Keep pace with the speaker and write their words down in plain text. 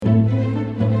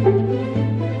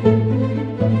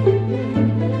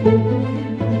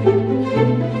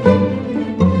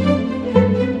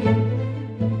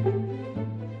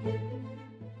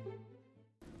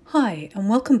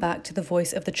back to the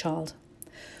voice of the child.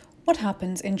 What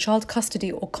happens in child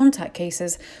custody or contact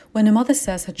cases when a mother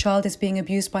says her child is being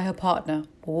abused by her partner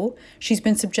or she's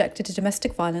been subjected to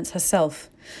domestic violence herself?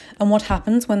 And what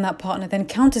happens when that partner then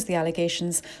counters the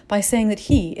allegations by saying that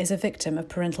he is a victim of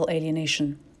parental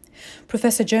alienation?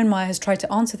 Professor Joan Meyer has tried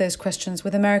to answer those questions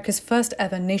with America's first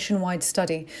ever nationwide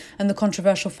study, and the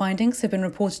controversial findings have been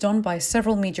reported on by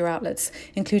several media outlets,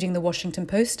 including The Washington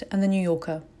Post and The New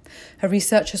Yorker. Her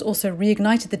research has also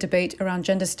reignited the debate around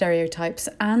gender stereotypes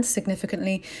and,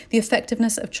 significantly, the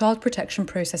effectiveness of child protection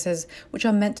processes which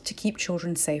are meant to keep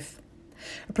children safe.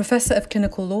 A professor of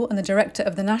clinical law and the director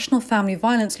of the National Family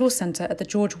Violence Law Center at the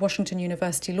George Washington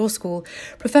University Law School,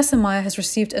 Professor Meyer has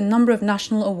received a number of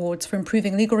national awards for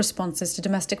improving legal responses to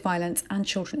domestic violence and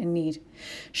children in need.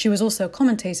 She was also a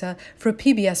commentator for a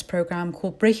PBS program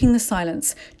called Breaking the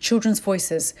Silence: Children's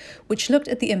Voices, which looked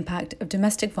at the impact of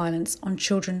domestic violence on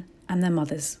children and their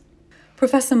mothers.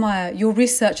 Professor Meyer, your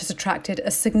research has attracted a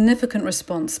significant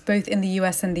response both in the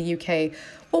US and the UK.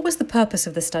 What was the purpose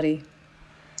of the study?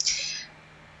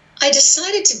 I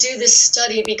decided to do this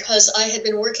study because I had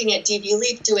been working at DV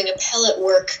Leap doing appellate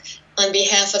work on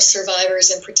behalf of survivors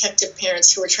and protective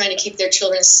parents who were trying to keep their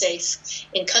children safe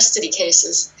in custody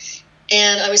cases.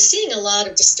 And I was seeing a lot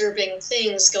of disturbing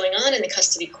things going on in the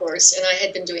custody courts, and I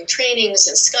had been doing trainings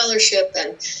and scholarship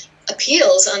and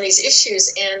appeals on these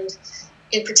issues, and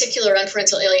in particular on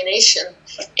parental alienation,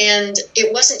 and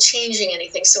it wasn't changing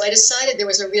anything. So I decided there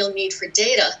was a real need for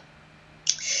data.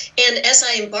 And as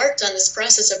I embarked on this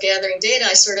process of gathering data,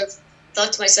 I sort of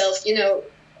thought to myself,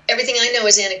 everything I know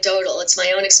is anecdotal. It's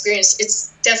my own experience.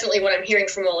 It's definitely what I'm hearing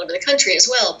from all over the country as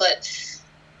well. But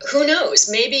who knows?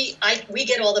 Maybe we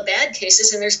get all the bad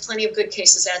cases, and there's plenty of good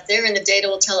cases out there, and the data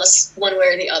will tell us one way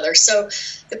or the other. So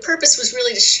the purpose was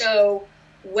really to show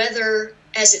whether,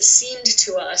 as it seemed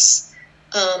to us,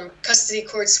 custody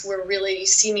courts were really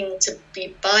seeming to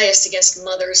be biased against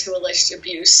mothers who alleged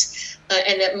abuse,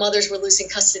 and that mothers were losing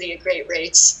custody at great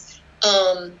rates,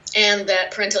 and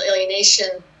that parental alienation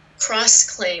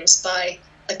cross-claims by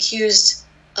parents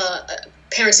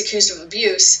accused of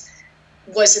abuse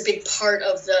was a big part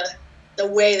of the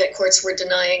way that courts were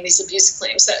denying these abuse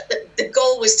claims. The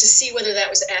goal was to see whether that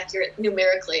was accurate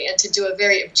numerically and to do a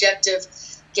very objective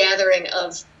gathering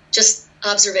of just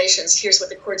observations. Here's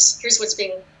what's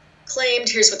being claimed,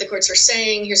 here's what the courts are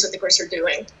saying, here's what the courts are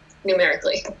doing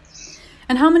numerically.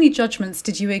 And how many judgments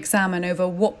did you examine over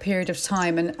what period of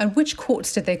time, and which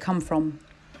courts did they come from?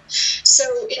 So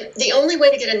the only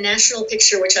way to get a national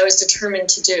picture, which I was determined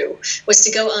to do, was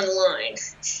to go online.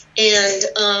 And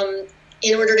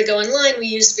in order to go online, we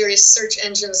used various search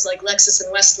engines like Lexis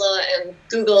and Westlaw and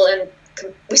Google, and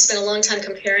we spent a long time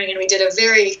comparing, and we did a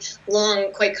very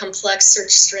long, quite complex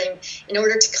search string in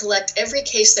order to collect every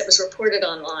case that was reported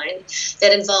online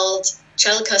that involved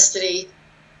child custody,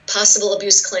 possible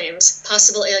abuse claims,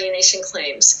 possible alienation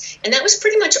claims. And that was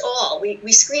pretty much all.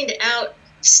 We screened out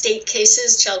state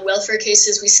cases, child welfare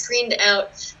cases. We screened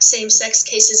out same-sex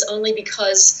cases only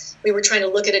because we were trying to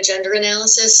look at a gender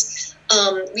analysis.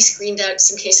 We screened out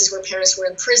some cases where parents were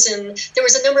in prison. There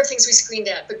was a number of things we screened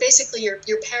out, but basically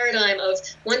your paradigm of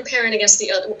one parent against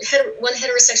the other, one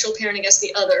heterosexual parent against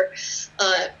the other,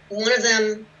 one of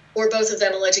them or both of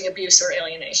them alleging abuse or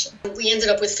alienation. We ended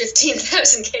up with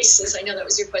 15,000 cases. I know that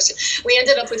was your question. We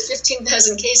ended up with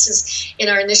 15,000 cases in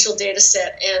our initial data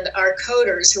set, and our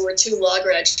coders, who were 2 law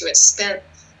graduates, spent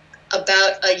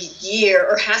about a year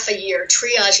or half a year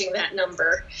triaging that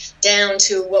number down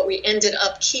to what we ended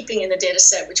up keeping in the data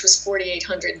set, which was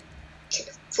 4,800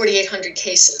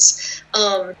 cases.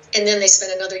 And then they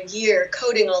spent another year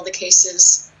coding all the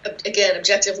cases, again,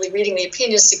 objectively reading the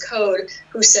opinions to code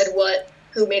who said what,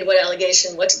 who made what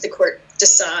allegation, what did the court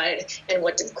decide, and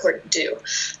what did the court do.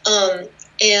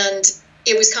 And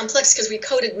it was complex because we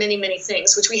coded many, many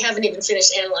things, which we haven't even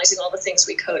finished analyzing all the things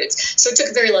we coded. So it took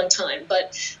a very long time.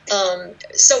 But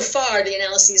so far, the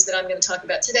analyses that I'm going to talk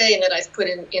about today and that I've put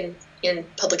in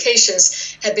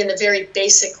publications have been the very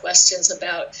basic questions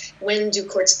about when do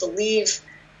courts believe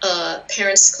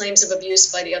parents' claims of abuse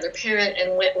by the other parent,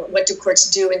 and what do courts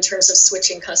do in terms of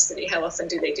switching custody? How often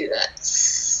do they do that?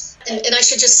 And I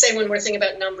should just say one more thing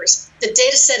about numbers. The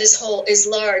data set is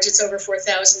large. It's over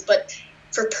 4,000, but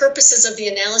for purposes of the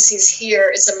analyses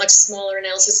here, it's a much smaller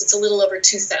analysis. It's a little over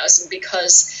 2,000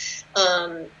 because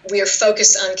we are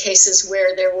focused on cases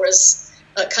where there was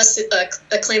a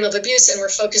claim of abuse, and we're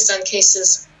focused on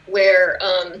cases where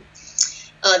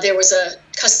there was a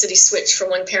custody switch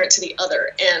from one parent to the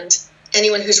other. And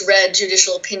anyone who's read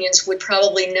judicial opinions would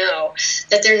probably know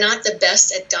that they're not the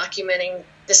best at documenting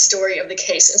the story of the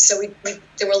case. And so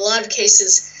there were a lot of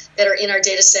cases that are in our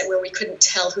data set where we couldn't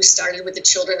tell who started with the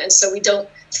children, and so we don't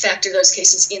factor those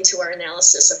cases into our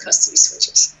analysis of custody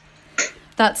switches.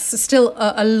 That's still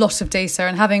a lot of data,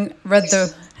 and having read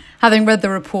the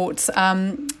reports,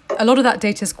 a lot of that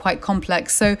data is quite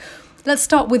complex. So let's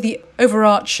start with the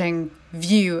overarching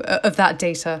view of that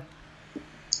data.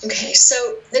 Okay, so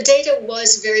the data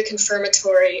was very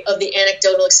confirmatory of the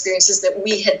anecdotal experiences that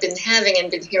we had been having and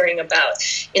been hearing about.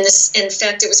 In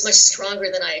fact, it was much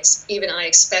stronger than I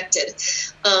expected.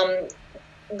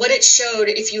 What it showed,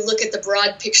 if you look at the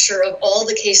broad picture of all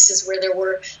the cases where there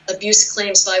were abuse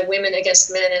claims by women against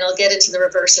men, and I'll get into the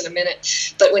reverse in a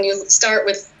minute, but when you start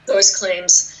with those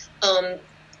claims,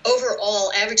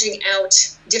 overall, averaging out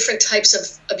different types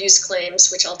of abuse claims,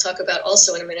 which I'll talk about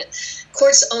also in a minute,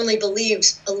 courts only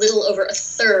believed a little over a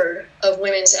third of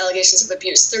women's allegations of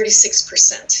abuse,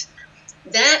 36%.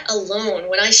 That alone,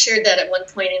 when I shared that at one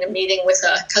point in a meeting with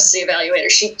a custody evaluator,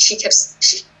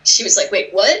 she was like,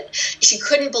 wait, what? She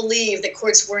couldn't believe that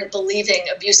courts weren't believing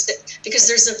abuse, because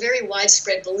there's a very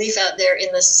widespread belief out there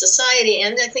in the society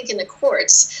and I think in the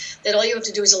courts that all you have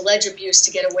to do is allege abuse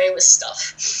to get away with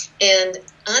stuff. And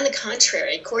on the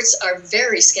contrary, courts are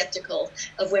very skeptical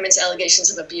of women's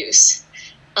allegations of abuse.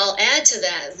 I'll add to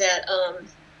that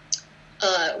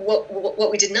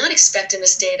what we did not expect in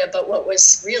this data, but what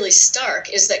was really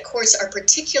stark, is that courts are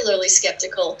particularly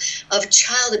skeptical of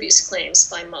child abuse claims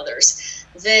by mothers.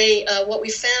 What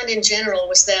we found in general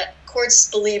was that courts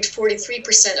believed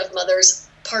 43% of mothers'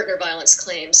 partner violence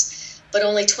claims, but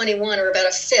only 21, or about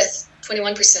a fifth,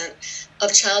 21%,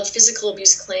 of child physical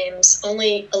abuse claims,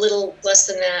 only a little less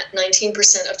than that,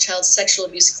 19% of child sexual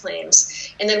abuse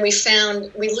claims. And then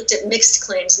we looked at mixed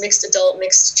claims, mixed adult,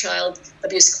 mixed child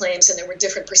abuse claims, and there were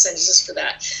different percentages for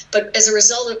that. But as a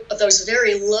result of those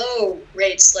very low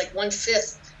rates, like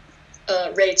 1/5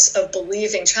 rates of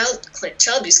believing child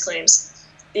abuse claims,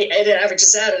 it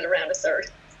averages out at around a third.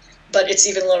 But it's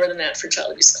even lower than that for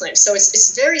child abuse claims. So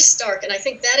it's very stark, and I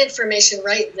think that information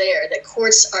right there, that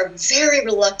courts are very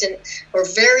reluctant or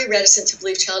very reticent to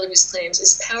believe child abuse claims,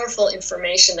 is powerful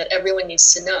information that everyone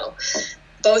needs to know.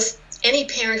 Both any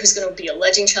parent who's going to be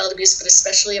alleging child abuse, but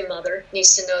especially a mother,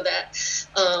 needs to know that.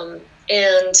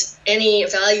 And any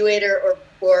evaluator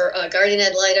or guardian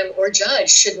ad litem or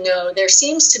judge should know there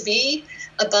seems to be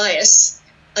a bias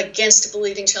against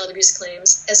believing child abuse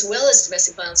claims, as well as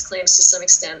domestic violence claims to some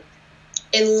extent,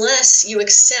 unless you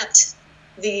accept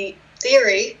the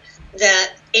theory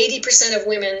that 80% of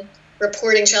women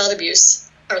reporting child abuse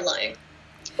are lying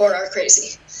or are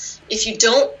crazy. If you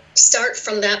don't start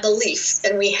from that belief,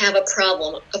 then we have a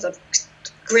problem of a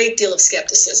great deal of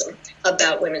skepticism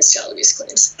about women's child abuse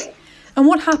claims. And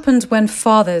what happens when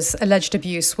fathers alleged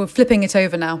abuse? We're flipping it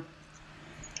over now.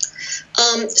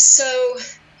 So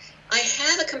I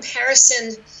have a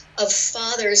comparison of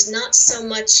fathers, not so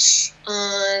much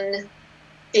on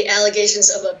the allegations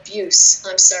of abuse,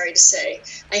 I'm sorry to say.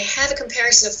 I have a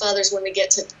comparison of fathers when we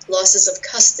get to losses of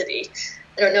custody.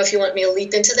 I don't know if you want me to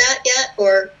leap into that yet,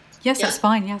 or... Yes, yeah? That's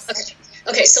fine, yes.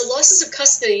 Okay, so losses of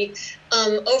custody,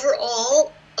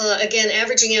 overall, again,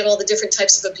 averaging out all the different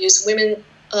types of abuse, women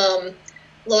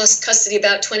lost custody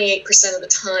about 28% of the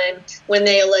time when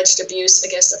they alleged abuse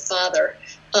against a father.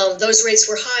 Those rates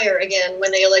were higher, again,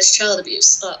 when they alleged child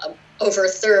abuse, over a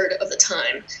third of the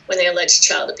time when they alleged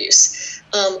child abuse.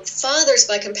 Fathers,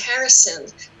 by comparison,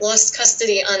 lost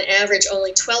custody on average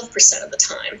only 12% of the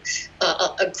time,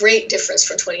 a great difference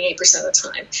from 28% of the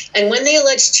time. And when they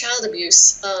alleged child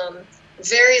abuse,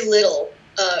 very little.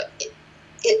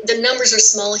 The numbers are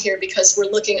small here because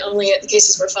we're looking only at the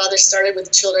cases where fathers started with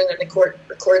the children, and the court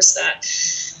records that.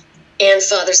 And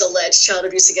fathers alleged child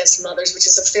abuse against mothers, which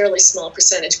is a fairly small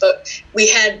percentage. But we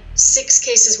had 6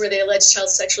 cases where they alleged child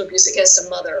sexual abuse against a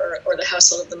mother or the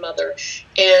household of the mother.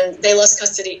 And they lost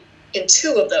custody in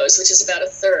 2 of those, which is about a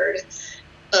third,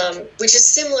 which is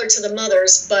similar to the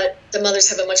mothers, but the mothers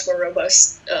have a much more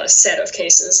robust set of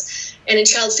cases. And in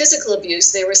child physical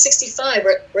abuse, they were 65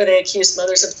 where they accused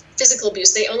mothers of physical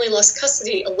abuse. They only lost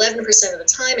custody 11% of the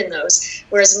time in those,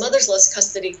 whereas mothers lost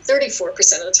custody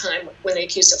 34% of the time when they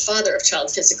accused a father of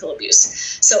child physical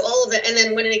abuse. So all of that, and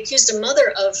then when they accused a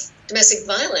mother of domestic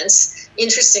violence,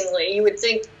 interestingly, you would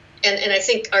think, and I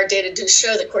think our data do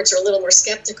show that courts are a little more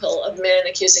skeptical of men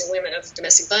accusing women of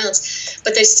domestic violence,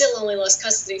 but they still only lost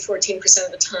custody 14%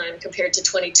 of the time compared to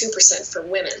 22% for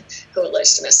women who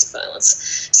alleged domestic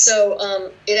violence. So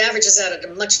it averages out at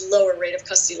a much lower rate of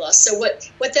custody loss. So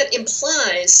what that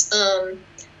implies,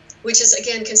 which is,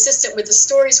 again, consistent with the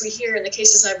stories we hear in the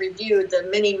cases I've reviewed, the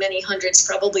many, many hundreds,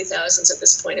 probably thousands at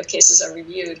this point of cases I've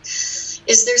reviewed,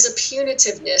 is there's a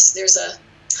punitiveness, there's a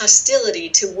hostility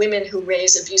to women who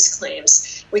raise abuse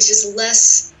claims, which is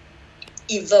less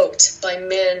evoked by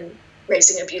men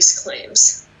raising abuse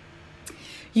claims.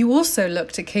 You also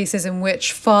looked at cases in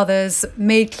which fathers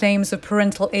made claims of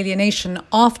parental alienation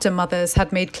after mothers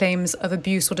had made claims of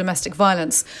abuse or domestic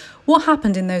violence. What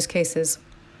happened in those cases?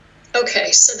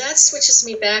 Okay, so that switches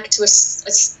me back to a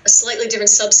slightly different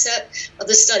subset of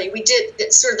the study. We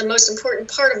did, sort of the most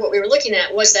important part of what we were looking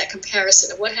at was that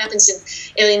comparison of what happens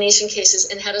in alienation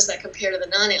cases and how does that compare to the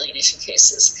non-alienation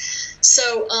cases.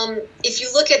 So if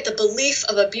you look at the belief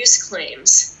of abuse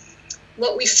claims,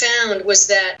 what we found was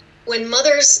that when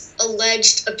mothers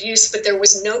alleged abuse but there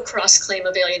was no cross-claim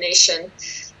of alienation,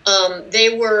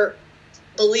 they were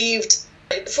believed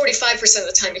 45% of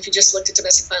the time if you just looked at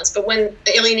domestic violence. But when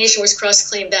alienation was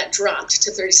cross-claimed, that dropped to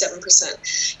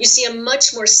 37%. You see a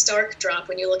much more stark drop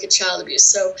when you look at child abuse.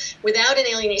 So without an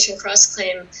alienation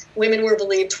cross-claim, women were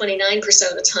believed 29%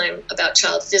 of the time about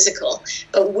child physical.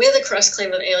 But with a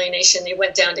cross-claim of alienation, they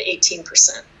went down to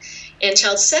 18%. And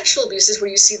child sexual abuse is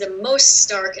where you see the most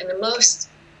stark and the most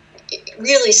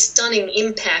really stunning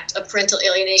impact of parental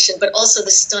alienation, but also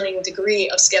the stunning degree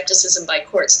of skepticism by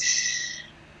courts.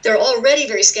 They're already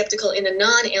very skeptical in the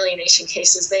non-alienation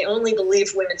cases. They only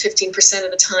believe women 15%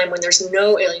 of the time when there's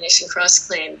no alienation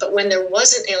cross-claim. But when there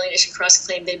was an alienation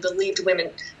cross-claim, they believed women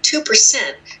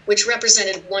 2%, which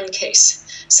represented one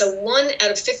case. So 1 out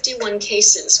of 51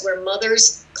 cases where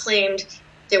mothers claimed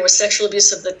there was sexual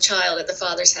abuse of the child at the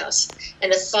father's house,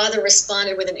 and the father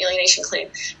responded with an alienation claim.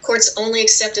 Courts only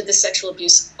accepted the sexual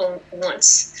abuse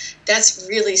once. That's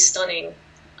really stunning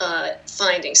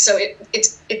finding. So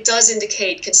it does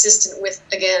indicate, consistent with,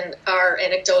 again, our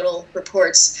anecdotal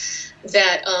reports,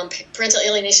 that parental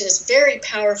alienation is very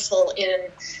powerful in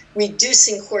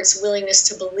reducing courts' willingness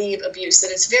to believe abuse,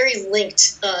 that it's very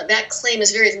linked, that claim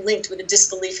is very linked with a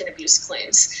disbelief in abuse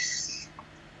claims.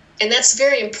 And that's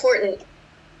very important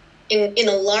in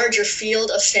a larger field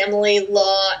of family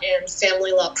law and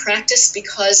family law practice,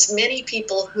 because many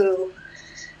people who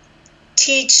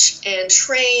teach and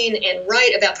train and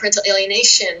write about parental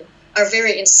alienation are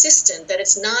very insistent that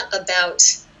it's not about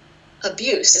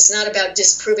abuse. It's not about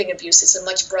disproving abuse. It's a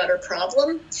much broader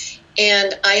problem.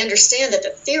 And I understand that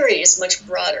the theory is much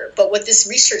broader, but what this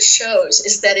research shows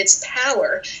is that its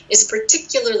power is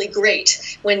particularly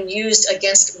great when used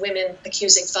against women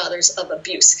accusing fathers of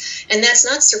abuse. And that's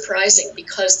not surprising,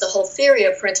 because the whole theory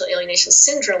of parental alienation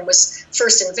syndrome was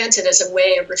first invented as a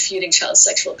way of refuting child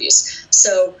sexual abuse.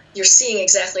 So you're seeing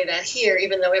exactly that here,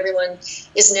 even though everyone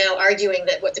is now arguing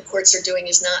that what the courts are doing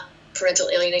is not parental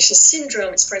alienation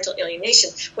syndrome, it's parental alienation.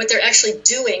 What they're actually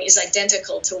doing is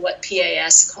identical to what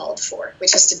PAS called for,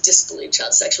 which is to disbelieve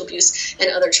child sexual abuse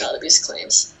and other child abuse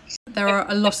claims. There are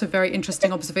a lot of very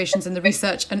interesting observations in the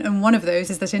research, and one of those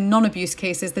is that in non-abuse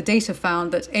cases, the data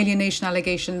found that alienation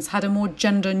allegations had a more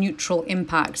gender-neutral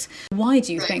impact. Why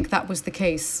do you think that was the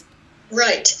case?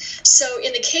 Right. So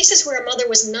in the cases where a mother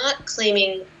was not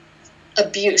claiming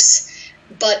abuse,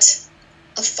 but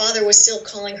a father was still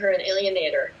calling her an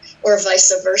alienator, or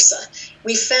vice versa,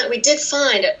 we did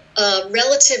find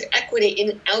relative equity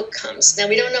in outcomes. Now,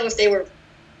 we don't know if they were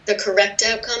the correct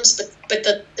outcomes, but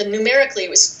the numerically it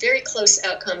was very close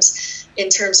outcomes in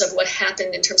terms of what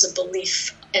happened in terms of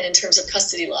belief and in terms of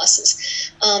custody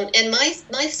losses. And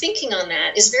my thinking on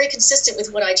that is very consistent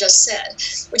with what I just said,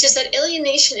 which is that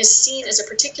alienation is seen as a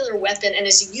particular weapon and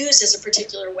is used as a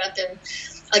particular weapon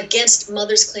against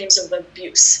mothers' claims of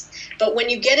abuse. But when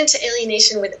you get into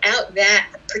alienation without that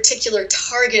particular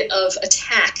target of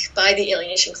attack by the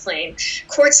alienation claim,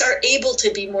 courts are able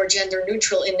to be more gender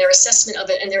neutral in their assessment of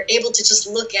it, and they're able to just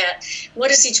look at what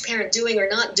is each parent doing or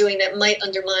not doing that might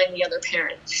undermine the other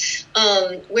parent.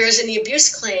 Whereas in the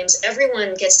abuse claims,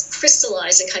 everyone gets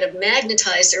crystallized and kind of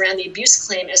magnetized around the abuse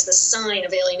claim as the sign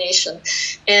of alienation.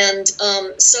 And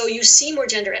so you see more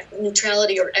gender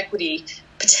neutrality or equity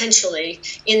potentially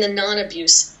in the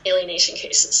non-abuse alienation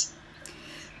cases.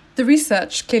 The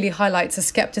research clearly highlights a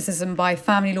skepticism by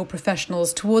family law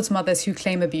professionals towards mothers who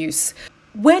claim abuse.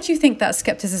 Where do you think that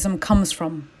skepticism comes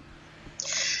from?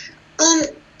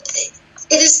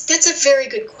 That's a very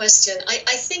good question.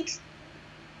 I think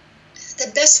the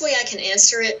best way I can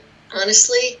answer it,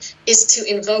 honestly, is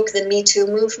to invoke the Me Too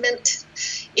movement.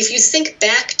 If you think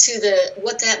back to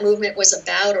what that movement was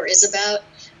about or is about,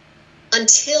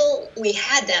 until we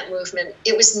had that movement,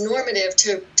 it was normative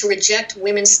to reject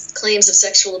women's claims of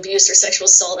sexual abuse or sexual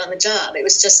assault on the job. It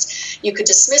was just, you could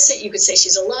dismiss it, you could say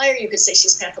she's a liar, you could say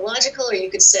she's pathological, or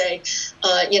you could say,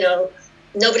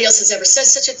 nobody else has ever said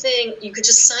such a thing. You could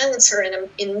just silence her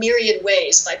in myriad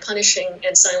ways by punishing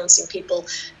and silencing people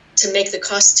to make the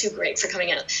cost too great for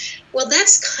coming out. Well,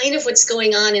 that's kind of what's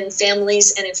going on in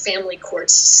families and in family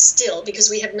courts still, because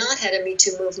we have not had a Me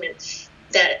Too movement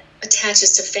that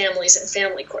attaches to families and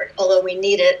family court, although we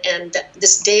need it, and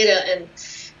this data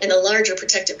and the larger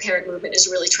protective parent movement is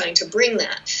really trying to bring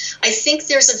that. I think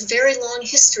there's a very long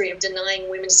history of denying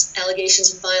women's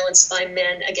allegations of violence by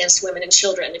men against women and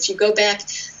children. If you go back,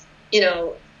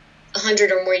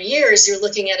 100 or more years, you're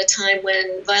looking at a time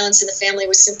when violence in the family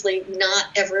was simply not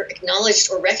ever acknowledged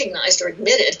or recognized or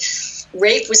admitted.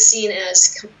 Rape was seen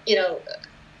as,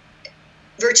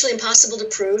 virtually impossible to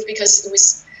prove because it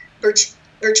was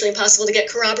virtually impossible to get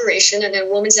corroboration, and a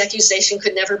woman's accusation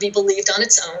could never be believed on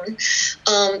its own.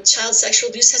 Child sexual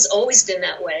abuse has always been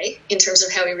that way in terms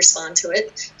of how we respond to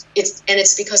it.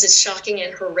 It's because it's shocking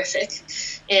and horrific,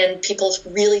 and people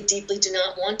really deeply do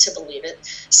not want to believe it.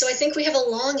 So I think we have a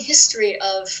long history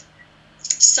of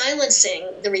silencing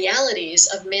the realities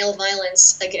of male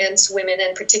violence against women,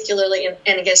 and particularly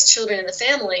and against children in the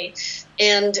family,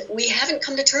 and we haven't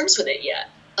come to terms with it yet.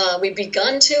 We've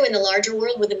begun to in the larger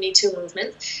world with the Me Too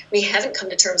movement. We haven't come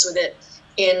to terms with it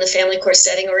in the family court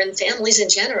setting or in families in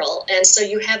general. And so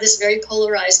you have this very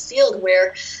polarized field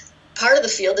where part of the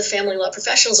field, the family law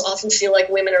professionals, often feel like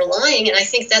women are lying. And I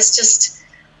think that's just,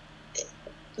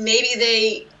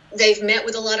 maybe they've met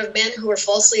with a lot of men who are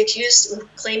falsely accused, who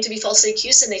claim to be falsely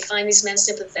accused, and they find these men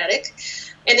sympathetic.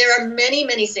 And there are many,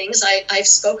 many things. I've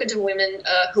spoken to women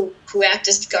who act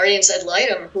as guardians ad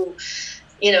litem, who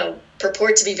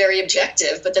purport to be very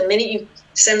objective, but the minute you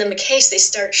send them a case, they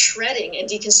start shredding and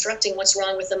deconstructing what's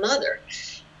wrong with the mother.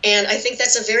 And I think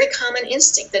that's a very common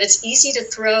instinct, that it's easy to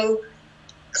throw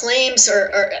claims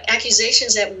or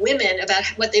accusations at women about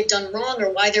what they've done wrong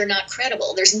or why they're not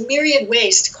credible. There's myriad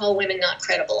ways to call women not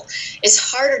credible. It's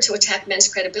harder to attack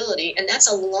men's credibility, and that's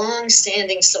a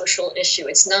long-standing social issue.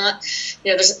 It's not,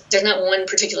 there's not one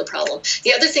particular problem.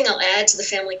 The other thing I'll add to the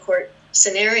family court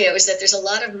scenario is that there's a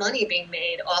lot of money being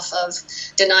made off of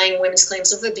denying women's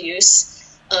claims of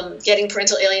abuse, getting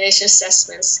parental alienation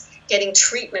assessments, getting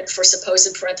treatment for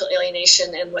supposed parental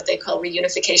alienation and what they call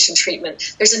reunification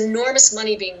treatment. There's enormous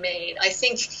money being made. I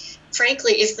think,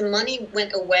 frankly, if the money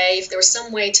went away, if there was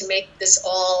some way to make this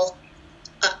all,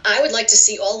 I would like to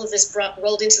see all of this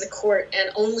rolled into the court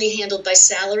and only handled by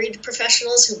salaried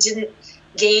professionals who didn't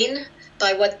gain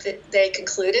by what they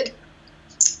concluded.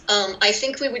 I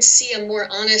think we would see a more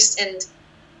honest and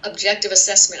objective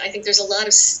assessment. I think there's a lot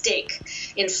of stake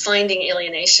in finding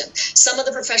alienation. Some of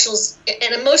the professionals,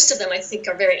 and most of them, I think,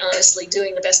 are very honestly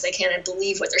doing the best they can and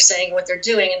believe what they're saying, what they're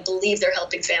doing, and believe they're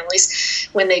helping families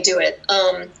when they do it.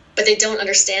 But they don't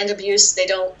understand abuse. They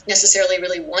don't necessarily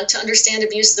really want to understand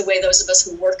abuse the way those of us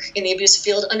who work in the abuse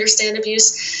field understand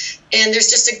abuse. And there's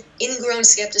just an ingrown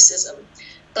skepticism.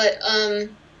 But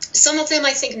some of them,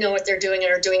 I think, know what they're doing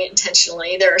and are doing it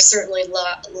intentionally. There are certainly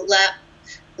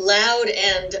loud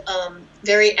and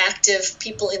very active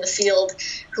people in the field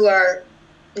who are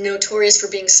notorious for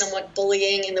being somewhat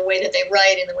bullying in the way that they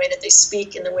write, in the way that they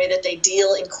speak, in the way that they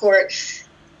deal in court.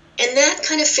 And that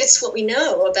kind of fits what we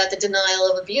know about the denial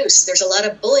of abuse. There's a lot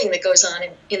of bullying that goes on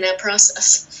in that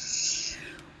process.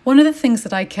 One of the things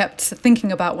that I kept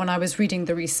thinking about when I was reading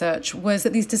the research was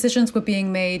that these decisions were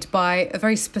being made by a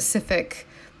very specific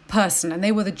person, and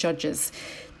they were the judges.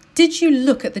 Did you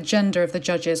look at the gender of the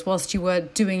judges whilst you were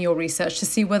doing your research to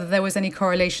see whether there was any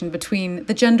correlation between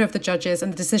the gender of the judges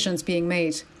and the decisions being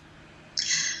made?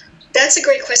 That's a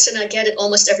great question. I get it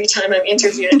almost every time I'm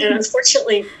interviewed. And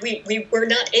unfortunately, we were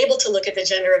not able to look at the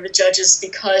gender of the judges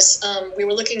because we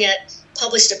were looking at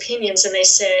published opinions and they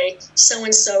say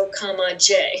so-and-so, comma,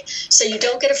 J. So you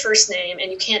don't get a first name and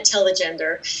you can't tell the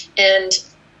gender. And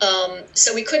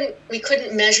so we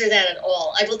couldn't measure that at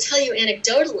all. I will tell you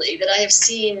anecdotally that I have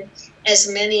seen as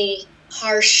many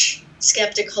harsh,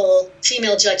 skeptical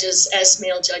female judges as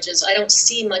male judges. I don't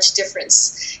see much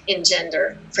difference in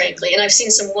gender, frankly. And I've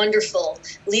seen some wonderful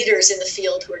leaders in the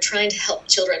field who are trying to help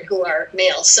children who are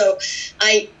male. So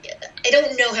I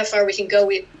don't know how far we can go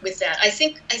with that. I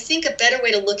think a better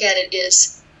way to look at it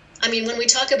is, when we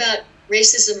talk about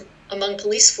racism among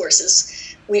police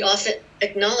forces, we often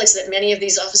acknowledge that many of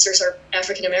these officers are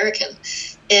African American.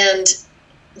 And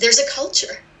there's a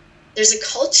culture. There's a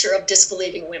culture of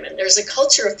disbelieving women. There's a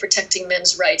culture of protecting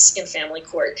men's rights in family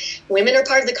court. Women are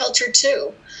part of the culture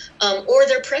too, or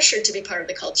they're pressured to be part of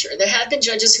the culture. There have been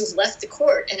judges who've left the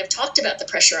court and have talked about the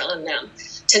pressure on them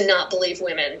to not believe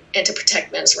women and to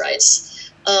protect men's rights.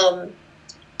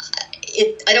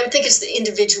 I don't think it's the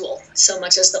individual so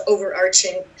much as the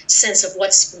overarching sense of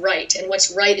what's right, and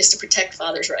what's right is to protect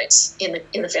fathers' rights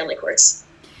in the family courts.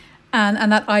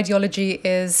 And that ideology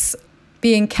is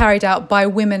being carried out by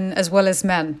women as well as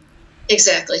men.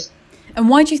 Exactly. And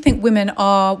why do you think women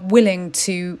are willing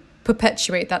to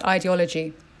perpetuate that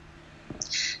ideology?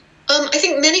 I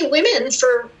think many women,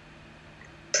 for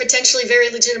potentially very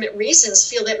legitimate reasons,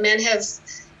 feel that men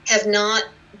have not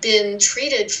been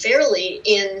treated fairly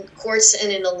in courts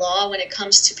and in the law when it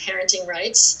comes to parenting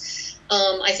rights.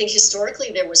 I think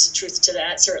historically there was a truth to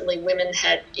that. Certainly women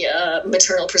had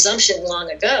maternal presumption long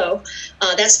ago.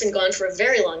 That's been gone for a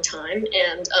very long time,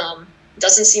 and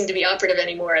doesn't seem to be operative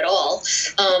anymore at all.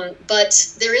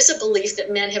 But there is a belief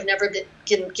that men have never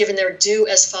been given their due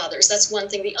as fathers. That's one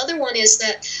thing. The other one is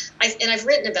that, I've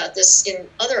written about this in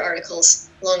other articles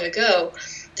long ago,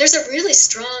 there's a really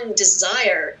strong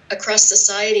desire across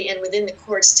society and within the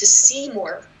courts to see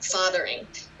more fathering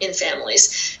in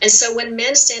families. And so when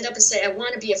men stand up and say, I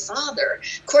want to be a father,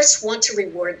 courts want to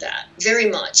reward that very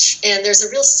much. And there's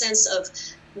a real sense of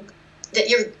that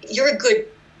you're a good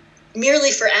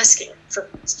merely for asking for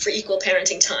equal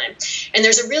parenting time. And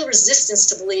there's a real resistance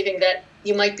to believing that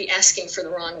you might be asking for the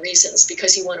wrong reasons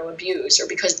because you want to abuse or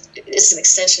because it's an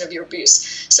extension of your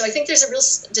abuse. So I think there's a real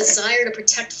desire to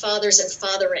protect fathers and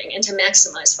fathering and to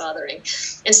maximize fathering.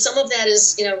 And some of that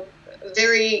is,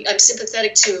 I'm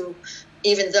sympathetic to,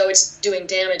 even though it's doing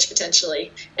damage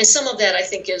potentially. And some of that I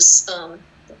think is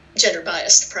gender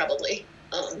biased probably,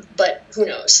 but who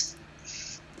knows?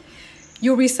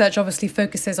 Your research obviously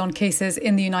focuses on cases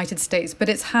in the United States, but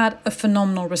it's had a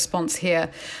phenomenal response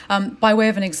here. By way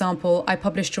of an example, I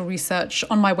published your research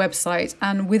on my website,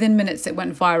 and within minutes it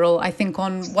went viral. I think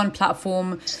on one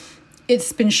platform,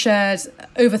 it's been shared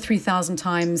over 3,000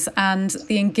 times, and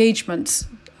the engagement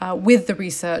with the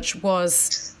research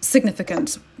was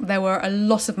significant. There were a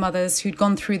lot of mothers who'd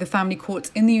gone through the family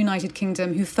courts in the United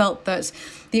Kingdom who felt that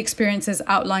the experiences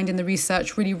outlined in the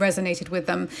research really resonated with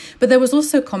them. But there was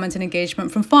also comment and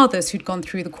engagement from fathers who'd gone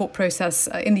through the court process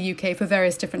in the UK for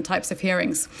various different types of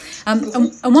hearings. And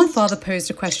one father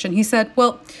posed a question. He said,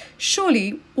 well,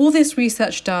 surely all this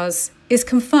research does is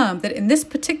confirm that in this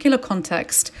particular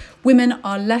context, women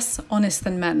are less honest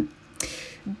than men.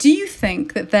 Do you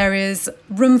think that there is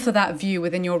room for that view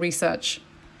within your research?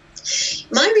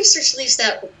 My research leaves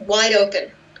that wide open.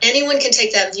 Anyone can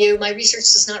take that view. My research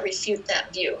does not refute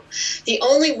that view. The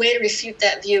only way to refute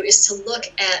that view is to look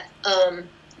at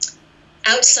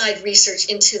outside research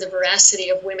into the veracity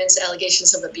of women's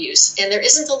allegations of abuse. And there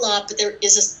isn't a lot, but there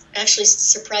is actually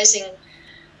surprising.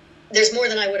 There's more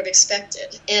than I would have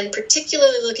expected. And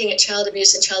particularly looking at child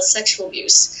abuse and child sexual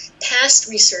abuse, past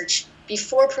research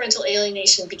before parental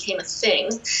alienation became a thing,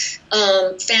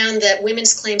 found that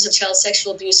women's claims of child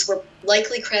sexual abuse were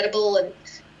likely credible and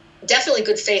definitely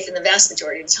good faith in the vast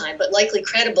majority of the time, but likely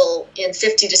credible in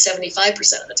 50 to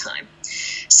 75% of the time.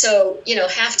 So,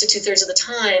 half to 2/3 of the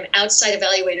time, outside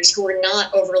evaluators who were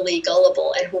not overly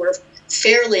gullible and who were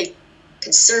fairly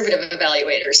conservative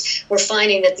evaluators were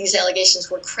finding that these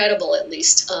allegations were credible, at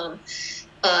least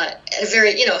at a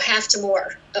very, half to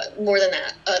more than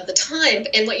that at the time.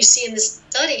 And what you see in this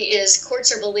study is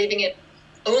courts are believing it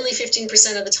only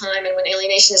 15% of the time, and when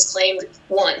alienation is claimed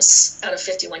once out of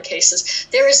 51 cases,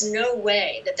 there is no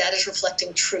way that is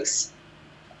reflecting truth.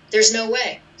 There's no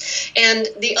way. And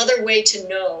the other way to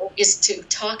know is to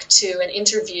talk to and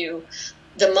interview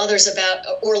the mothers about,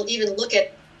 or even look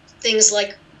at things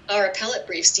like our appellate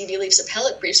briefs, D.V. Leaf's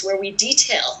appellate briefs, where we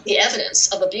detail the evidence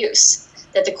of abuse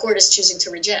that the court is choosing to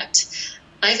reject.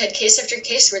 I've had case after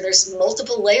case where there's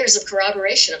multiple layers of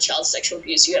corroboration of child sexual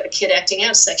abuse. You have a kid acting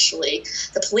out sexually.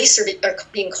 The police are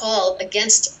being called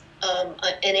against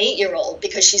an 8-year-old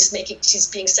because she's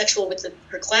being sexual with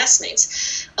her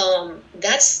classmates.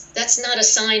 That's not a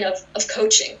sign of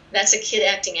coaching. That's a kid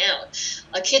acting out.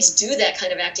 Kids do that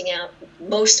kind of acting out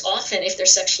most often if they're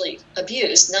sexually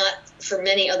abused, not for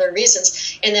many other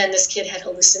reasons. And then this kid had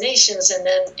hallucinations, and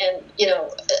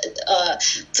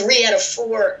 3 out of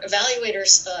 4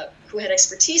 evaluators who had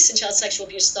expertise in child sexual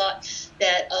abuse thought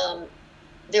that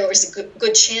there was a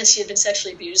good chance she had been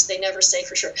sexually abused. They never say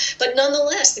for sure. But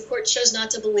nonetheless, the court chose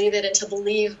not to believe it and to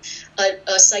believe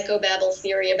a psychobabble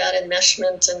theory about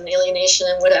enmeshment and alienation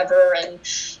and whatever, and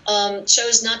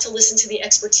chose not to listen to the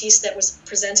expertise that was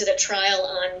presented at trial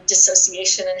on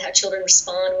dissociation and how children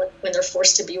respond when they're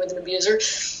forced to be with an abuser.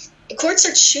 Courts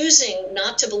are choosing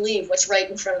not to believe what's right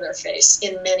in front of their face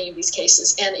in many of these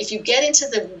cases. And if you get into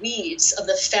the weeds of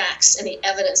the facts and the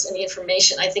evidence and the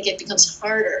information, I think it becomes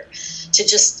harder to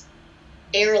just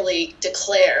airily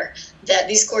declare that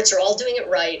these courts are all doing it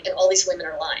right and all these women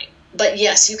are lying. But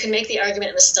yes, you can make the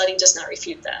argument, and the study does not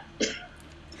refute that.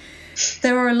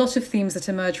 There are a lot of themes that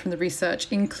emerge from the research,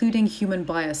 including human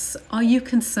bias. Are you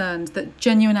concerned that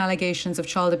genuine allegations of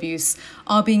child abuse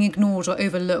are being ignored or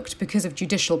overlooked because of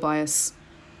judicial bias?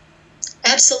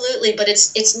 Absolutely, but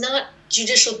it's not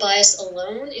judicial bias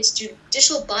alone. It's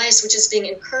judicial bias which is being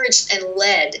encouraged and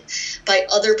led by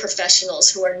other professionals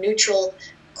who are neutral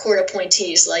court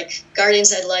appointees, like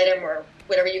guardians ad litem or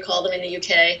whatever you call them in the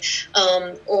UK,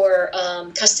 or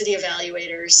custody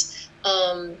evaluators,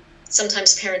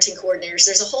 sometimes parenting coordinators.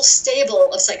 There's a whole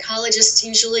stable of psychologists,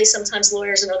 usually, sometimes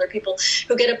lawyers and other people,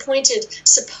 who get appointed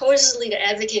supposedly to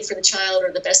advocate for the child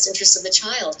or the best interests of the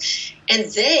child.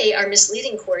 And they are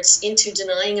misleading courts into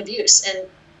denying abuse. And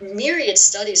myriad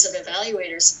studies of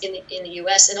evaluators in the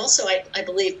US, and also I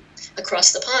believe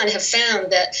across the pond, have found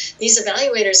that these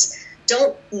evaluators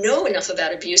don't know enough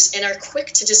about abuse and are quick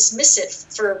to dismiss it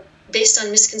based on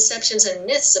misconceptions and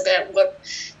myths about what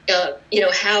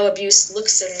how abuse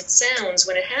looks and sounds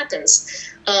when it happens.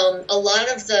 A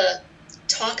lot of the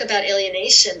talk about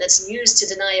alienation that's used to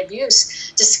deny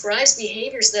abuse describes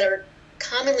behaviors that are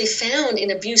commonly found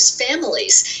in abuse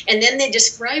families, and then they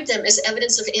describe them as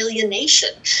evidence of alienation.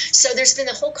 So there's been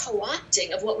a whole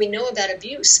co-opting of what we know about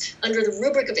abuse under the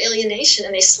rubric of alienation,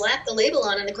 and they slap the label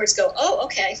on, and the courts go, oh,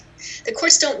 okay. The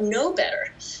courts don't know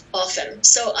better often.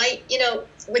 So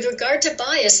with regard to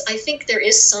bias, I think there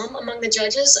is some among the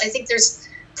judges. I think there's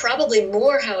probably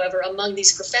more, however, among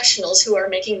these professionals who are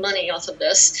making money off of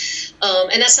this.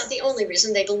 And that's not the only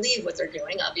reason. They believe what they're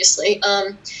doing, obviously.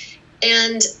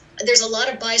 And there's a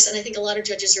lot of bias, and I think a lot of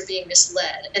judges are being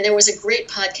misled. And there was a great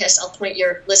podcast I'll point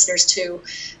your listeners to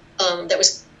that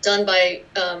was done by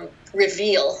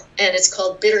Reveal, and it's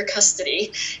called Bitter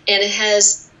Custody. And it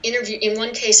has in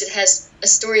one case, it has a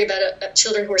story about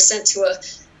children who were sent to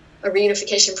a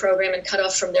reunification program and cut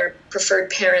off from their preferred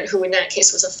parent, who in that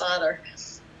case was a father.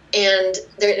 And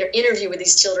they're interviewed with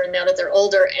these children now that they're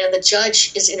older, and the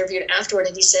judge is interviewed afterward,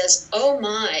 and he says, oh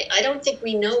my, I don't think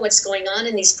we know what's going on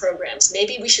in these programs.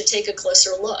 Maybe we should take a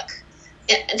closer look.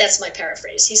 And that's my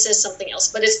paraphrase. He says something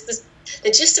else, but it's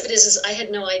the gist of it is I had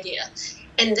no idea.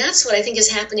 And that's what I think is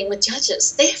happening with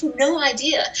judges. They have no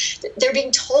idea. They're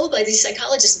being told by these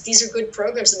psychologists that these are good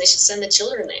programs and they should send the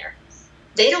children there.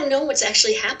 They don't know what's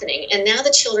actually happening. And now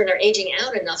the children are aging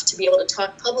out enough to be able to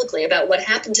talk publicly about what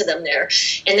happened to them there.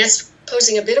 And that's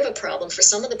posing a bit of a problem for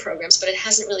some of the programs, but it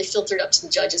hasn't really filtered up to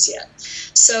the judges yet.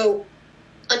 So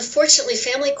unfortunately,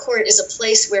 family court is a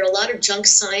place where a lot of junk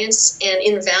science and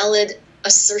invalid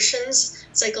assertions,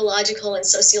 psychological and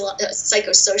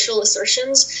psychosocial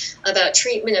assertions about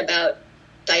treatment, about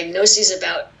diagnoses,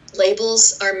 about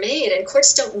labels are made, and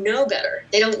courts don't know better.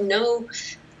 They don't know.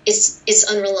 It's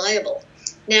unreliable.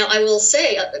 Now, I will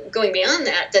say, going beyond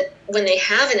that when they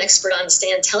have an expert on the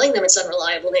stand telling them it's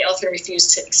unreliable, they often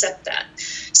refuse to accept that.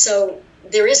 So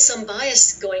there is some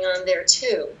bias going on there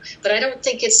too, but I don't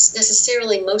think it's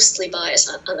necessarily mostly bias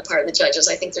on the part of the judges.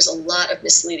 I think there's a lot of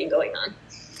misleading going on.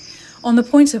 On the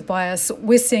point of bias,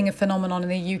 we're seeing a phenomenon in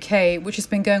the UK, which has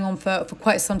been going on for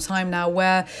quite some time now,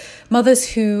 where mothers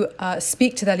who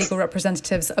speak to their legal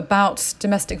representatives about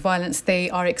domestic violence they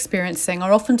are experiencing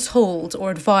are often told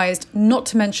or advised not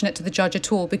to mention it to the judge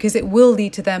at all, because it will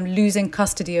lead to them losing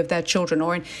custody of their children,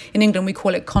 or in England we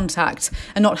call it contact,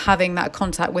 and not having that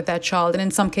contact with their child, and in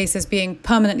some cases being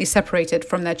permanently separated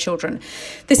from their children.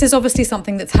 This is obviously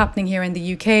something that's happening here in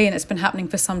the UK, and it's been happening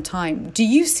for some time. Do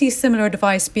you see similar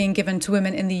advice being given to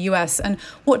women in the US, and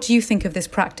what do you think of this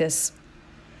practice?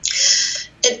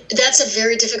 That's a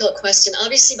very difficult question.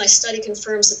 Obviously, my study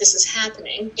confirms that this is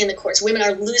happening in the courts. Women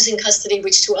are losing custody,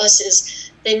 which to us is,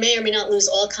 they may or may not lose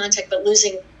all contact, but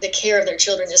losing the care of their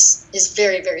children is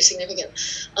very, very significant.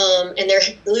 And they're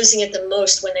losing it the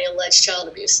most when they allege child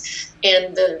abuse.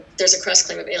 And there's a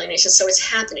cross-claim of alienation, so it's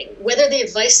happening. Whether the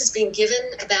advice is being given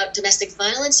about domestic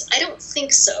violence, I don't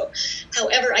think so.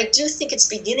 However, I do think it's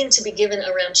beginning to be given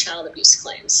around child abuse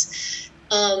claims.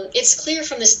 It's clear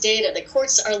from this data that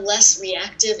courts are less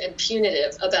reactive and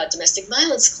punitive about domestic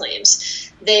violence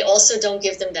claims. They also don't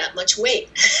give them that much weight.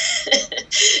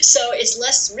 So it's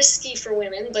less risky for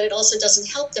women, but it also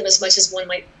doesn't help them as much as one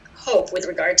might hope with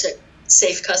regard to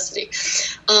safe custody.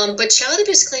 But child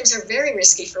abuse claims are very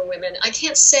risky for women. I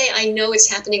can't say I know it's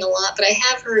happening a lot, but I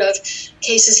have heard of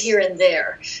cases here and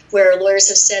there where lawyers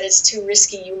have said it's too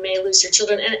risky, you may lose your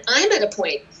children. And I'm at a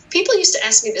point, people used to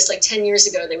ask me this like 10 years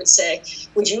ago. They would say,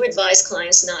 would you advise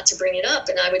clients not to bring it up?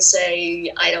 And I would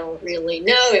say, I don't really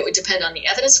know. It would depend on the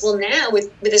evidence. Well, now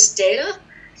with this data,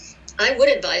 I would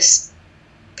advise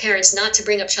parents not to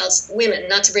bring up women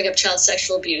not to bring up child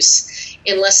sexual abuse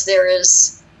unless there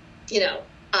is,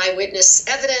 eyewitness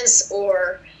evidence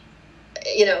or,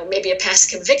 maybe a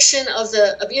past conviction of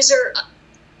the abuser.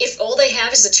 If all they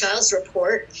have is the child's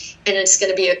report and it's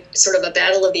going to be a sort of a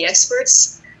battle of the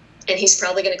experts and he's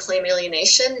probably going to claim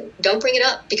alienation, don't bring it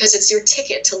up because it's your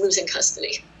ticket to losing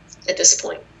custody. at this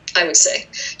point, I would say.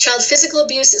 Child physical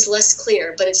abuse is less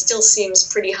clear, but it still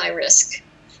seems pretty high risk.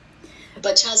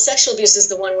 But child sexual abuse is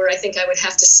the one where I think I would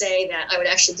have to say that I would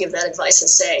actually give that advice and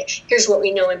say, here's what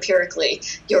we know empirically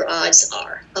your odds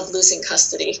are of losing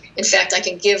custody. In fact, I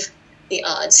can give the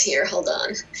odds here. Hold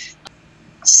on.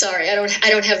 Sorry, I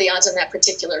don't have the odds on that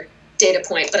particular data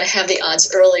point, but I have the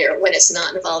odds earlier when it's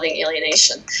not involving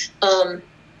alienation.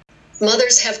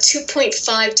 Mothers have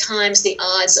 2.5 times the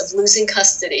odds of losing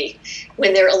custody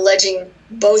when they're alleging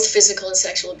both physical and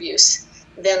sexual abuse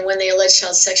than when they allege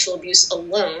child sexual abuse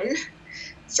alone,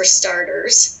 for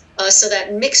starters. So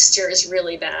that mixture is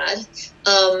really bad.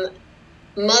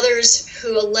 Mothers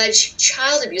who allege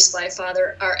child abuse by a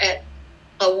father are at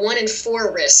a 1 in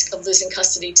 4 risk of losing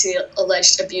custody to the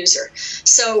alleged abuser.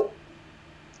 So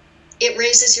it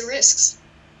raises your risks.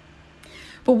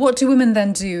 But what do women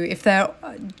then do if they're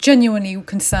genuinely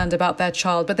concerned about their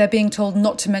child, but they're being told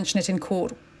not to mention it in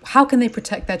court? How can they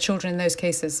protect their children in those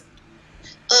cases?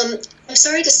 I'm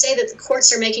sorry to say that the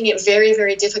courts are making it very,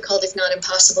 very difficult, if not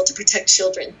impossible, to protect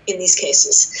children in these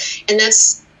cases. And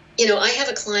that's, I have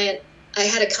a client, I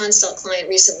had a consult client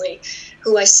recently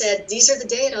who I said, these are the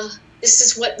data. This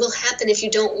is what will happen if you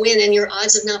don't win, and your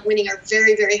odds of not winning are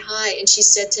very, very high. And she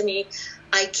said to me,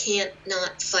 I can't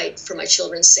not fight for my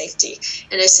children's safety.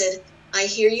 And I said, I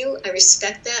hear you. I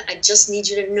respect that. I just need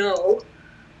you to know,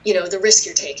 the risk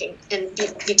you're taking and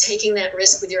be taking that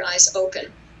risk with your eyes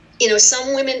open.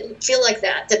 Some women feel like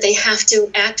that they have to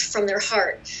act from their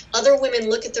heart. Other women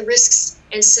look at the risks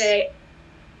and say,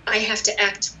 I have to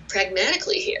act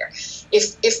pragmatically here.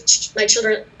 If my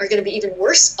children are going to be even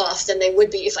worse off than they would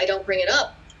be if I don't bring it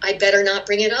up, I better not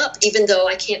bring it up, even though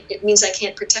it means I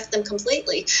can't protect them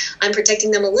completely. I'm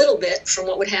protecting them a little bit from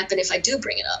what would happen if I do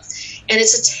bring it up. And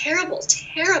it's a terrible,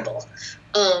 terrible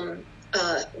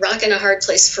rock and a hard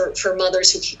place for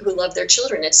mothers who love their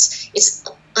children. It's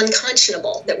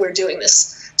unconscionable that we're doing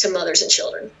this to mothers and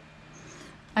children.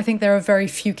 I think there are very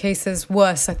few cases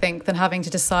worse, than having to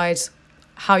decide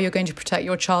how you're going to protect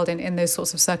your child in those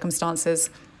sorts of circumstances.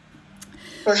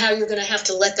 Or how you're going to have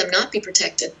to let them not be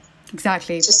protected.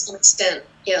 Exactly. To some extent,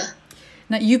 yeah.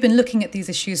 Now, you've been looking at these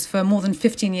issues for more than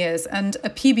 15 years, and a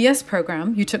PBS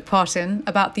programme you took part in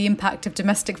about the impact of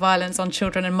domestic violence on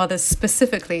children and mothers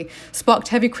specifically sparked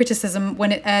heavy criticism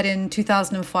when it aired in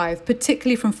 2005,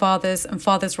 particularly from fathers and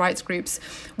fathers' rights groups,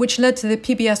 which led to the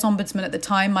PBS ombudsman at the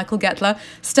time, Michael Gettler,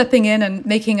 stepping in and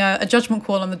making a judgment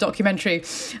call on the documentary,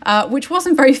 which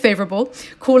wasn't very favourable,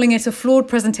 calling it a flawed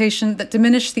presentation that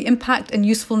diminished the impact and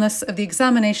usefulness of the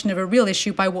examination of a real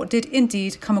issue by what did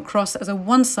indeed come across as a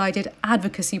one-sided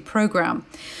advocacy programme.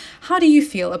 How do you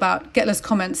feel about Gettler's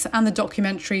comments and the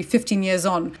documentary 15 years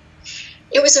on?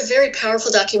 It was a very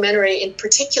powerful documentary, in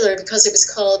particular because it was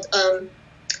called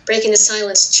Breaking the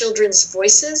Silence, Children's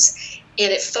Voices,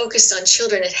 and it focused on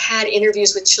children. It had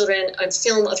interviews with children, a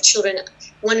film of children,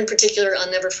 one in particular I'll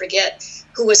never forget,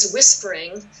 who was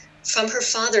whispering from her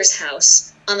father's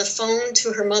house on the phone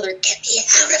to her mother, "Get me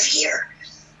out of here."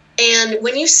 And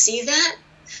when you see that,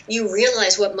 you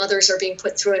realize what mothers are being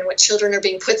put through and what children are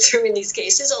being put through in these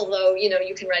cases, although, you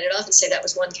can write it off and say that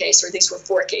was one case or these were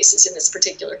 4 cases in this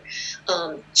particular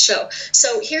show.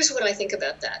 So here's what I think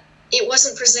about that. It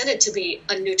wasn't presented to be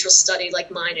a neutral study like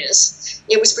mine is.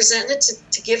 It was presented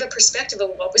to give a perspective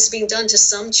of what was being done to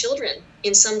some children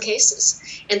in some cases.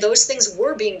 And those things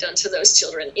were being done to those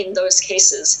children in those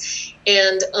cases.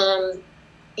 And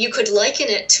you could liken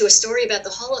it to a story about the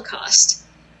Holocaust,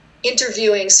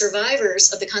 interviewing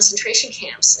survivors of the concentration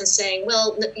camps and saying,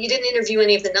 well, you didn't interview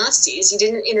any of the Nazis, you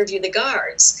didn't interview the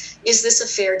guards. Is this a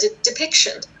fair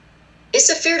depiction?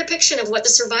 It's a fair depiction of what the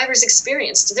survivors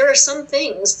experienced. There are some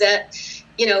things that,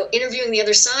 interviewing the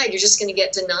other side, you're just going to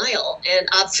get denial and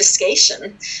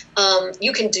obfuscation.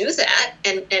 You can do that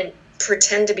and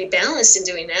pretend to be balanced in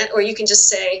doing that, or you can just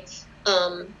say,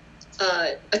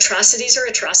 atrocities are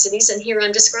atrocities, and here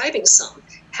I'm describing some.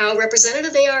 How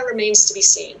representative they are remains to be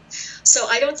seen. So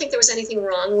I don't think there was anything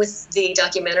wrong with the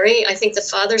documentary. I think the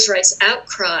fathers' rights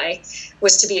outcry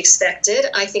was to be expected.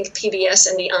 I think PBS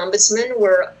and the ombudsman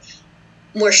were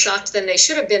more shocked than they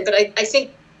should have been. But I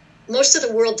think most of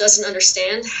the world doesn't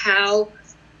understand how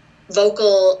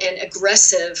vocal and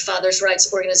aggressive fathers'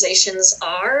 rights organizations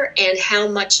are and how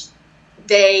much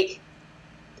they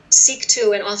seek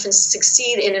to and often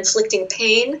succeed in inflicting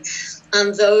pain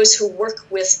on those who work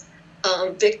with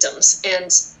victims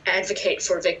and advocate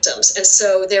for victims. And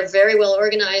so they're very well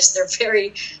organized, they're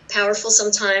very powerful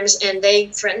sometimes, and they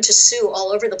threaten to sue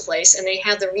all over the place, and they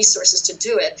have the resources to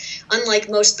do it, unlike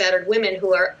most battered women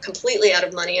who are completely out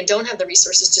of money and don't have the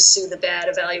resources to sue the bad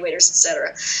evaluators,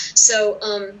 etc. So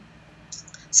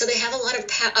So they have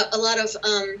a lot of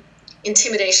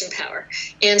intimidation power.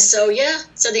 And so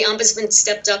the ombudsman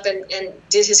stepped up and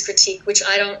did his critique, which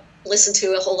I don't listen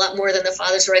to a whole lot more than the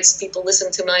father's rights people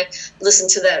listen to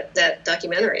that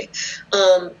documentary.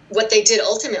 What they did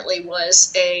ultimately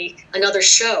was another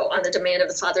show on the demand of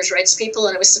the father's rights people,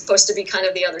 and it was supposed to be kind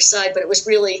of the other side, but it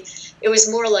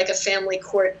was more like a family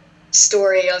court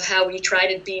story of how we try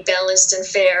to be balanced and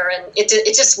fair, and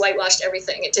it just whitewashed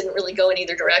everything. It didn't really go in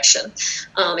either direction.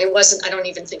 I don't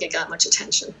even think it got much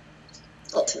attention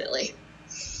ultimately.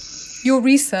 Your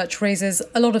research raises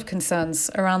a lot of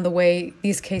concerns around the way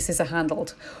these cases are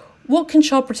handled. What can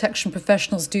child protection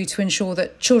professionals do to ensure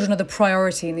that children are the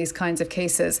priority in these kinds of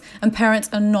cases and parents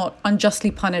are not unjustly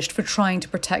punished for trying to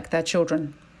protect their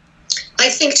children? I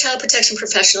think child protection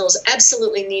professionals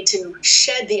absolutely need to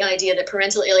shed the idea that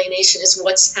parental alienation is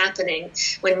what's happening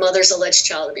when mothers allege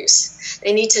child abuse.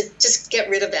 They need to just get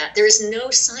rid of that. There is no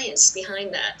science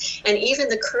behind that. And even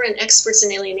the current experts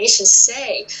in alienation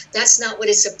say that's not what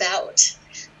it's about.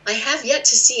 I have yet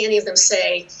to see any of them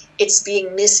say it's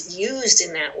being misused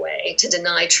in that way to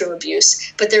deny true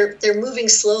abuse, but they're moving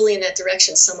slowly in that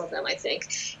direction, some of them, I think.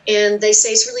 And they say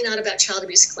it's really not about child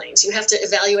abuse claims. You have to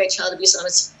evaluate child abuse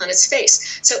on its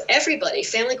face. So everybody,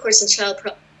 family courts and child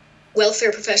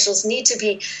welfare professionals, need to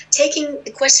be taking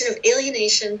the question of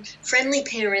alienation, friendly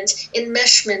parent,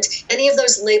 enmeshment, any of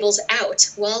those labels out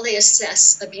while they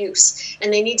assess abuse.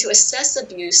 And they need to assess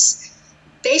abuse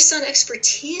based on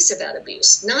expertise about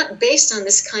abuse, not based on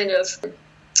this kind of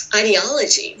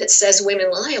ideology that says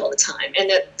women lie all the time,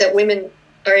 and that women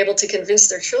are able to convince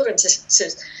their children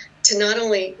to not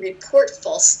only report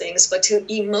false things, but to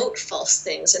emote false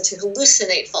things and to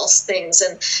hallucinate false things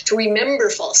and to remember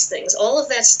false things. All of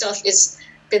that stuff is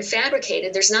been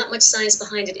fabricated. There's not much science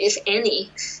behind it, if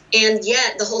any, and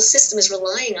yet the whole system is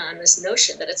relying on this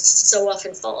notion that it's so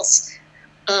often false.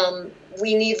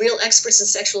 We need real experts in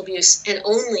sexual abuse, and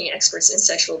only experts in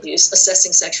sexual abuse,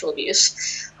 assessing sexual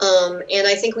abuse. And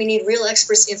I think we need real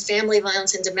experts in family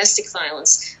violence and domestic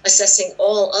violence, assessing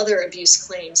all other abuse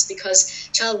claims, because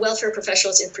child welfare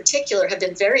professionals in particular have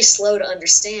been very slow to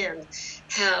understand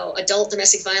how adult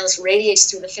domestic violence radiates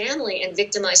through the family and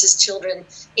victimizes children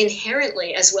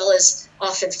inherently, as well as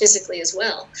often physically as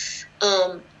well.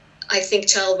 I think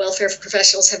child welfare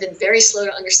professionals have been very slow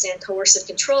to understand coercive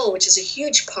control, which is a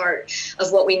huge part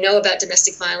of what we know about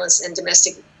domestic violence and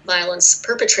domestic violence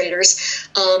perpetrators.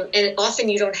 And often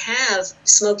you don't have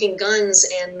smoking guns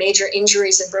and major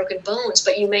injuries and broken bones,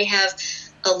 but you may have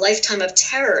a lifetime of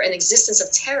terror, an existence of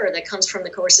terror that comes from the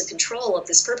coercive control of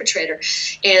this perpetrator.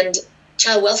 And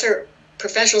child welfare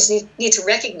professionals need to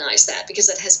recognize that, because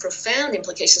that has profound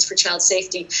implications for child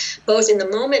safety, both in the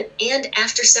moment and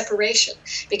after separation.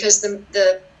 Because and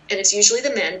it's usually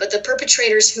the men, but the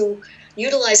perpetrators who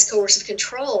utilize coercive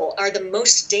control are the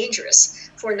most dangerous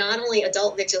for not only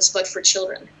adult victims, but for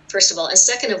children, first of all. And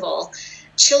second of all,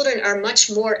 children are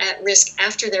much more at risk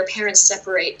after their parents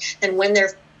separate than when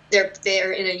they're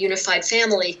in a unified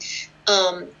family,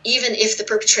 even if the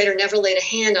perpetrator never laid a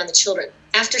hand on the children.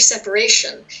 After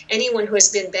separation, anyone who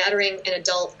has been battering an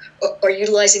adult or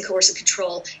utilizing coercive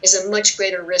control is a much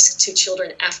greater risk to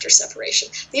children after separation.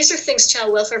 These are things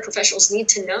child welfare professionals need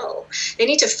to know. They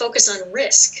need to focus on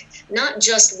risk, not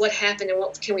just what happened and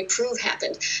what can we prove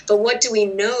happened, but what do we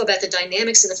know about the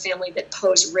dynamics in the family that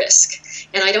pose risk.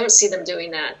 And I don't see them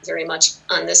doing that very much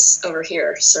on this over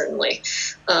here, certainly.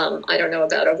 I don't know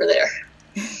about over there.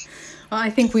 I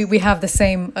think we have the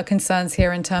same concerns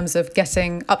here in terms of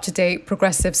getting up-to-date,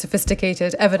 progressive,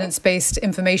 sophisticated, evidence-based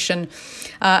information.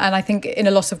 And I think in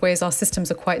a lot of ways our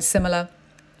systems are quite similar.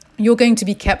 You're going to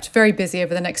be kept very busy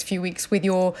over the next few weeks with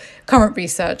your current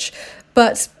research.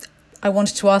 But I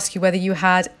wanted to ask you whether you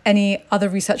had any other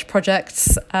research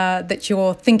projects that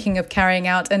you're thinking of carrying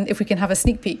out, and if we can have a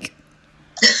sneak peek.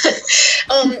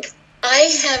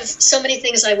 I have so many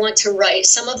things I want to write.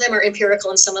 Some of them are empirical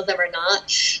and some of them are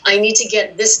not. I need to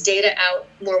get this data out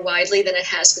more widely than it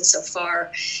has been so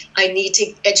far. I need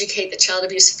to educate the child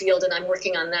abuse field, and I'm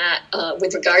working on that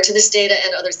with regard to this data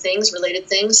and other things, related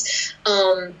things.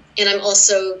 And I'm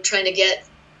also trying to get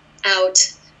out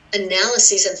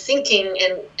analyses and thinking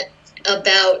and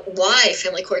about why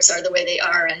family courts are the way they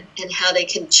are, and how they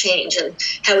can change, and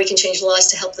how we can change laws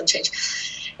to help them change.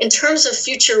 In terms of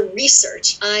future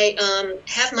research, I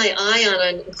have my eye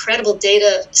on an incredible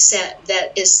data set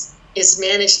that is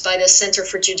managed by the Center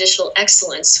for Judicial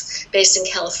Excellence based in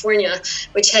California,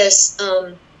 which has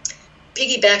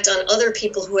piggybacked on other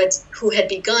people who had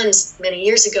begun many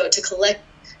years ago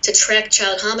to track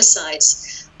child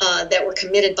homicides that were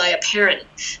committed by a parent,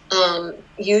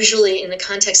 usually in the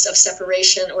context of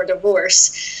separation or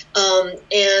divorce.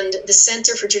 And the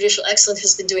Center for Judicial Excellence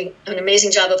has been doing an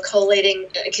amazing job of collating,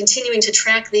 continuing to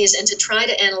track these and to try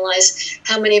to analyze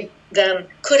how many of them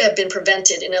could have been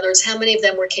prevented. In other words, how many of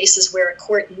them were cases where a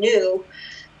court knew,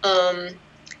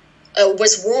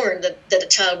 was warned that a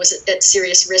child was at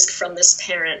serious risk from this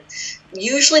parent.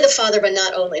 Usually the father, but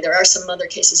not only. There are some other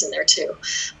cases in there too.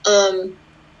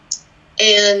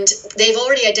 And they've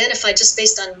already identified, just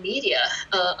based on media,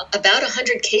 about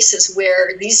 100 cases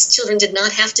where these children did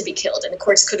not have to be killed, and the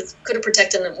courts could have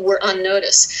protected them, were on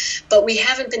notice. But we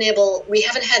haven't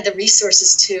had the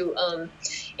resources to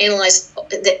analyze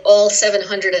all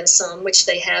 700 and some, which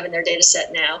they have in their data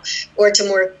set now, or to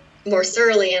more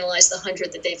thoroughly analyze the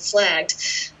 100 that they've flagged.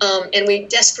 And we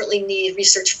desperately need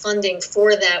research funding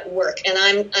for that work. And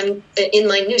I'm in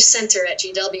my new center at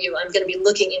GW, I'm going to be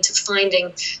looking into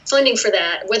finding funding for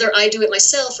that. Whether I do it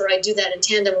myself or I do that in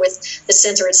tandem with the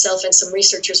center itself and some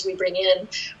researchers we bring in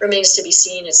remains to be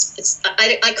seen.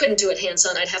 I couldn't do it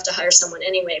hands-on. I'd have to hire someone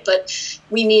anyway. But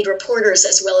we need reporters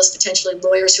as well as potentially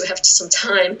lawyers who have some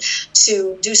time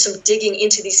to do some digging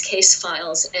into these case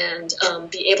files and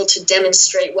be able to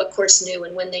demonstrate what courts knew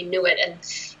and when they knew it,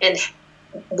 and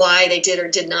why they did or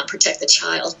did not protect the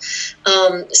child.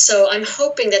 So I'm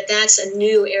hoping that that's a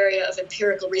new area of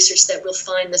empirical research that we'll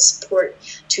find the support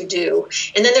to do.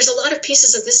 And then there's a lot of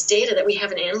pieces of this data that we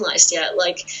haven't analyzed yet,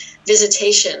 like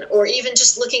visitation, or even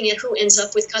just looking at who ends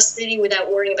up with custody without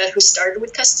worrying about who started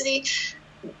with custody.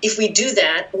 If we do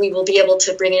that, we will be able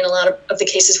to bring in a lot of the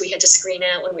cases we had to screen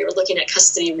out when we were looking at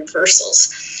custody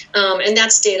reversals. And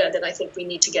that's data that I think we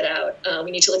need to get out. We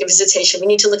need to look at visitation. We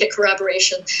need to look at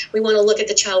corroboration. We want to look at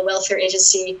the Child Welfare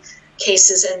Agency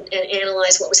cases and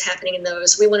analyze what was happening in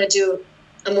those. We want to do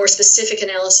a more specific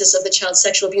analysis of the child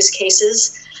sexual abuse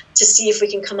cases to see if we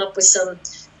can come up with some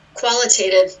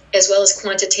qualitative as well as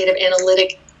quantitative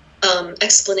analytic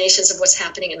explanations of what's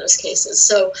happening in those cases.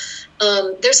 So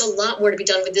there's a lot more to be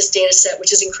done with this data set,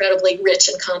 which is incredibly rich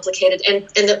and complicated. And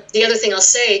the other thing I'll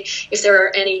say, if there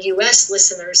are any U.S.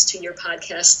 listeners to your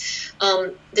podcast,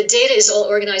 the data is all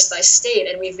organized by state,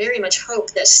 and we very much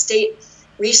hope that state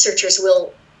researchers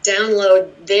will download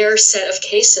their set of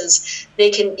cases. They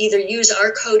can either use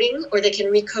our coding or they can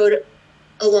recode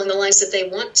along the lines that they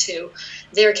want to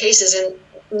their cases.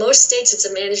 And most states, it's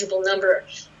a manageable number.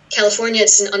 California,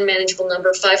 it's an unmanageable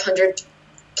number, 500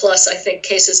 plus, I think,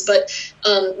 cases. But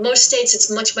most states,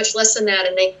 it's much, much less than that,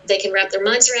 and they can wrap their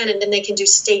minds around, and then they can do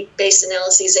state-based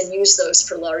analyses and use those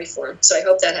for law reform. So I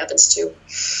hope that happens too.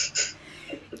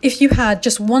 If you had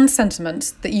just one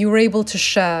sentiment that you were able to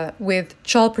share with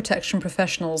child protection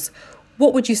professionals,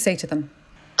 what would you say to them?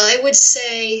 I would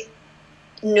say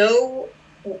know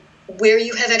where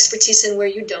you have expertise and where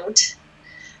you don't.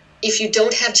 If you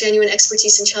don't have genuine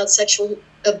expertise in child sexual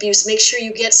abuse, make sure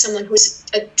you get someone who's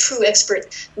a true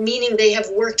expert, meaning they have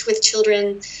worked with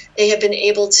children, they have been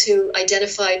able to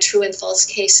identify true and false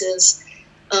cases,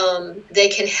 they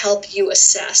can help you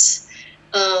assess.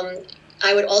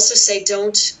 I would also say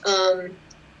don't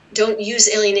use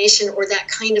alienation or that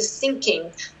kind of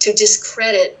thinking to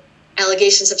discredit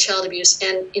allegations of child abuse.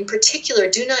 And in particular,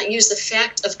 do not use the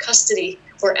fact of custody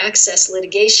or access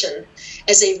litigation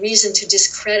as a reason to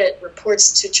discredit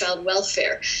reports to child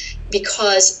welfare,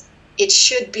 because it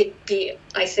should be,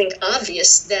 I think,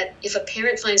 obvious that if a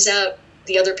parent finds out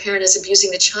the other parent is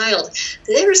abusing the child,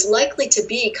 there is likely to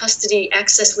be custody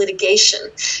access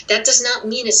litigation. That does not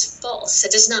mean it's false.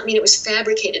 That does not mean it was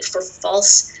fabricated for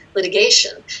false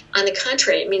litigation. On the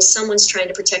contrary, it means someone's trying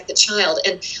to protect the child.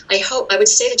 And I would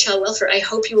say to child welfare, I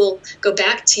hope you will go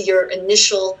back to your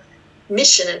initial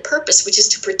mission and purpose, which is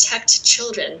to protect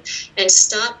children, and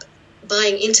stop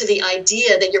buying into the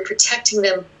idea that you're protecting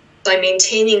them by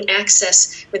maintaining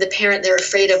access with a parent they're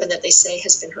afraid of and that they say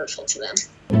has been hurtful to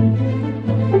them.